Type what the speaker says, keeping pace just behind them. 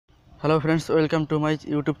Hello friends, welcome to my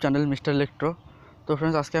YouTube channel mister electro. তো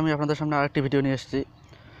friends, আজকে আমি আপনাদের সামনে আরেকটি ভিডিও নিয়ে এসেছি।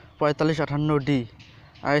 4558D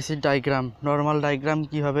আইসি ডায়াগ্রাম, নর্মাল ডায়াগ্রাম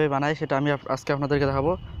কীভাবে বানায় সেটা আমি আজকে আপনাদেরকে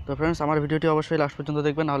দেখাবো। তো ফ্রেন্ডস, আমার ভিডিওটি অবশ্যই লাস্ট পর্যন্ত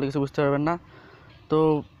দেখবেন, নাহলে কিছু বুঝতে পারবেন না। তো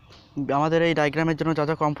আমাদের এই ডায়াগ্রামের জন্য যা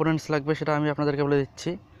যা কম্পোনেন্টস লাগবে সেটা আমি আপনাদেরকে বলে দিচ্ছি।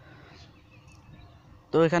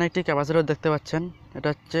 তো এখানে একটি ক্যাপাসিটর দেখতে পাচ্ছেন, এটা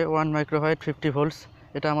হচ্ছে 1 মাইক্রোফ্যারাড 50 ভোল্টস।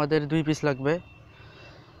 এটা আমাদের 2 পিস লাগবে।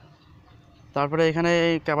 তারপরে এখানে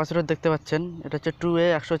এই ক্যাপাসিটর দেখতে পাচ্ছেন, এটা হচ্ছে 2A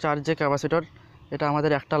 104J ক্যাপাসিটর, এটা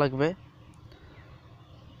আমাদের একটা লাগবে।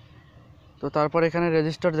 তো তারপর এখানে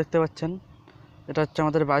রেজিস্টর দেখতে পাচ্ছেন, এটা হচ্ছে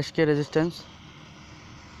আমাদের 22K রেজিস্ট্যান্স,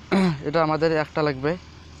 এটা আমাদের একটা লাগবে।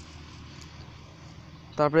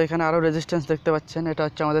 তারপরে এখানে আরও রেজিস্ট্যান্স দেখতে পাচ্ছেন, এটা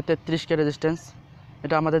হচ্ছে আমাদের 33K রেজিস্ট্যান্স,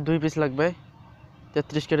 এটা আমাদের 2 পিস লাগবে,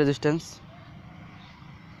 33K রেজিস্ট্যান্স।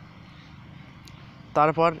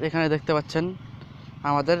 তারপর এখানে দেখতে পাচ্ছেন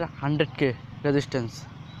আমাদের 100K রেজিস্ট্যান্স,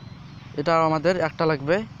 এটা আমাদের একটা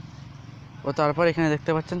লাগবে। ও তারপর এখানে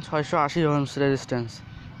দেখতে পাচ্ছেন 680 ohms রেজিস্ট্যান্স,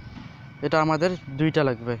 এটা আমাদের দুইটা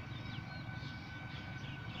লাগবে।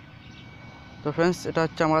 তো ফ্রেন্ডস, এটা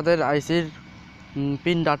হচ্ছে আমাদের আইসির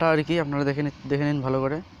পিন ডাটা আর কি, আপনারা দেখে নিন ভালো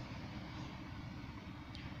করে।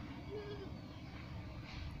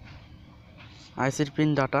 আইসির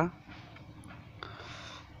পিন ডাটা।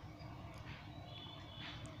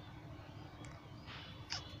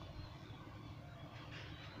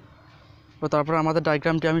 তো তারপর আমাদের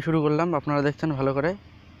ডায়াগ্রামটি আমি শুরু করলাম, আপনারা দেখছেন ভালো করে।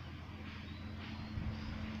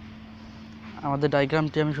 আমাদের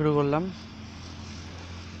ডায়াগ্রামটি আমি শুরু করলাম।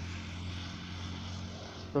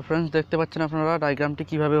 তো ফ্রেন্ডস, দেখতে পাচ্ছেন আপনারা ডায়াগ্রামটি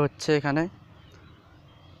কিভাবে হচ্ছে। এখানে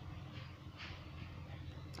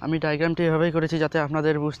আমি ডায়াগ্রামটি এভাবেই করেছি যাতে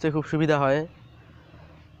আপনাদের বুঝতে খুব সুবিধা হয়।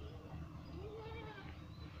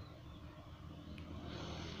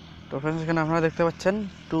 তো ফ্রেন্ডস, এখানে আপনারা দেখতে পাচ্ছেন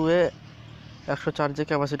 2A 104J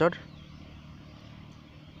ক্যাপাসিটর।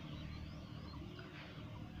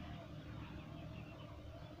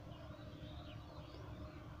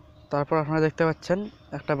 তারপর আপনারা দেখতে পাচ্ছেন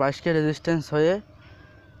একটা 22K রেজিস্ট্যান্স হয়ে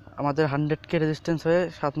আমাদের 100K রেজিস্ট্যান্স হয়ে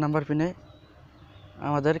 7 নাম্বার পিনে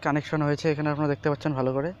আমাদের কানেকশন হয়েছে। এখানে আপনারা দেখতে পাচ্ছেন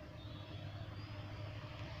ভালো করে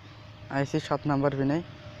আইসি 7 নাম্বার পিনে।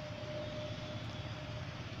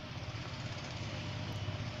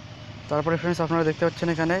 তারপরে ফ্রেন্ডস, আপনারা দেখতে পাচ্ছেন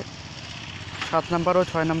এখানে 7 নাম্বার ও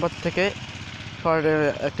 6 নাম্বার থেকে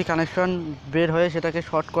একটি কানেকশন বের হয়ে সেটাকে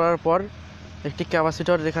শর্ট করার পর একটি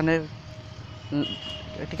ক্যাপাসিটর, এখানে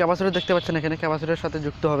একটি ক্যাপাসিটর দেখতে পাচ্ছেন, এখানে ক্যাপাসিটরের সাথে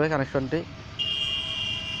যুক্ত হবে কানেকশনটি।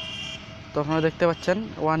 তো আপনারা দেখতে পাচ্ছেন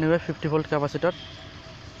 1A 50 ভোল্ট ক্যাপাসিটর।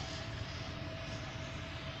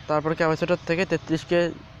 তারপর ক্যাপাসিটর থেকে 33K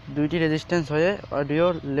দুইটি রেজিস্ট্যান্স হয়ে audio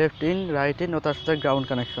left in, right in ও তার সাথে গ্রাউন্ড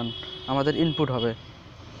কানেকশন আমাদের ইনপুট হবে।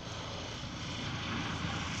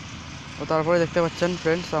 ও তারপরে দেখতে পাচ্ছেন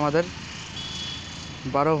ফ্রেন্ডস আমাদের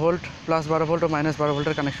 12 ভোল্ট, প্লাস 12 ভোল্ট ও মাইনাস 12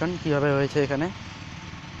 ভোল্টের কানেকশন কীভাবে হয়েছে এখানে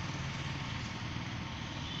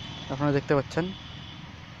আপনারা দেখতে পাচ্ছেন।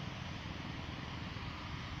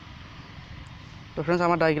 তো ফ্রেন্ডস,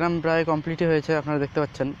 আমার ডায়াগ্রাম প্রায় কমপ্লিটই হয়েছে, আপনারা দেখতে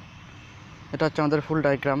পাচ্ছেন। এটা হচ্ছে আমাদের ফুল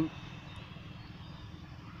ডায়াগ্রাম।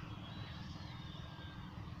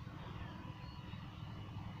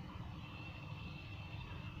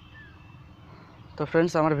 তো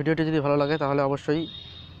ফ্রেন্ডস, আমার ভিডিওটি যদি ভালো লাগে তাহলে অবশ্যই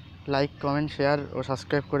লাইক, কমেন্ট, শেয়ার ও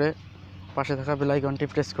সাবস্ক্রাইব করে পাশে থাকা বেল আইকনটি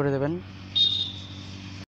প্রেস করে দেবেন।